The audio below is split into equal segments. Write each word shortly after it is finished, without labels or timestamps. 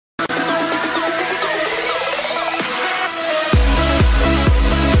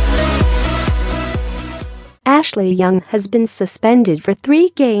Ashley Young has been suspended for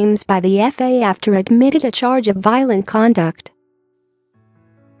 3 games by the FA after admitted a charge of violent conduct.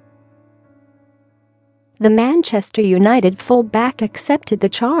 The Manchester United fullback accepted the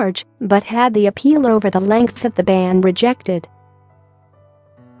charge but had the appeal over the length of the ban rejected.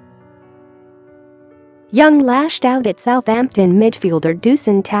 Young lashed out at Southampton midfielder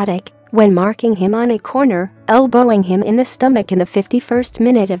Dusan Tadic when marking him on a corner, elbowing him in the stomach in the 51st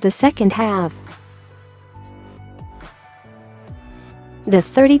minute of the second half. The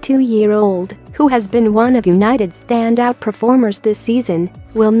 32-year-old, who has been one of United's standout performers this season,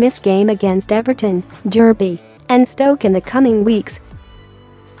 will miss game against Everton, Derby, and Stoke in the coming weeks.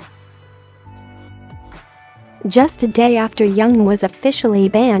 Just a day after Young was officially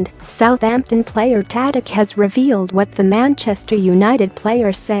banned, Southampton player Tadic has revealed what the Manchester United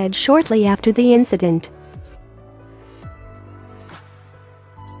player said shortly after the incident.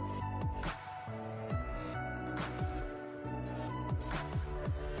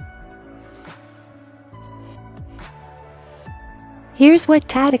 Here's what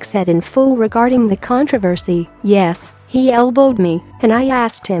Tadic said in full regarding the controversy. "Yes, he elbowed me, and I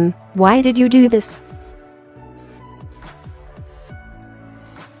asked him, 'Why did you do this?'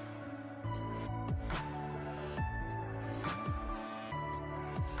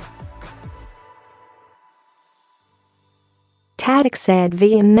 Tadic said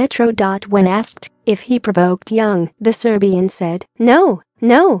via Metro. When asked if he provoked Young, the Serbian said, No,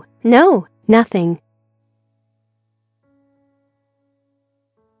 nothing."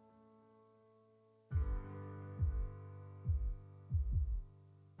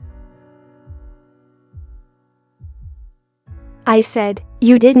 "I said,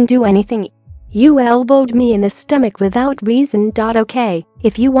 'You didn't do anything. You elbowed me in the stomach without reason. Okay,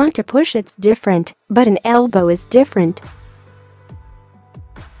 if you want to push it's different, but an elbow is different.'"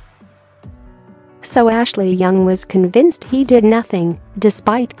 So Ashley Young was convinced he did nothing,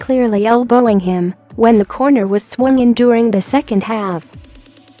 despite clearly elbowing him when the corner was swung in during the second half.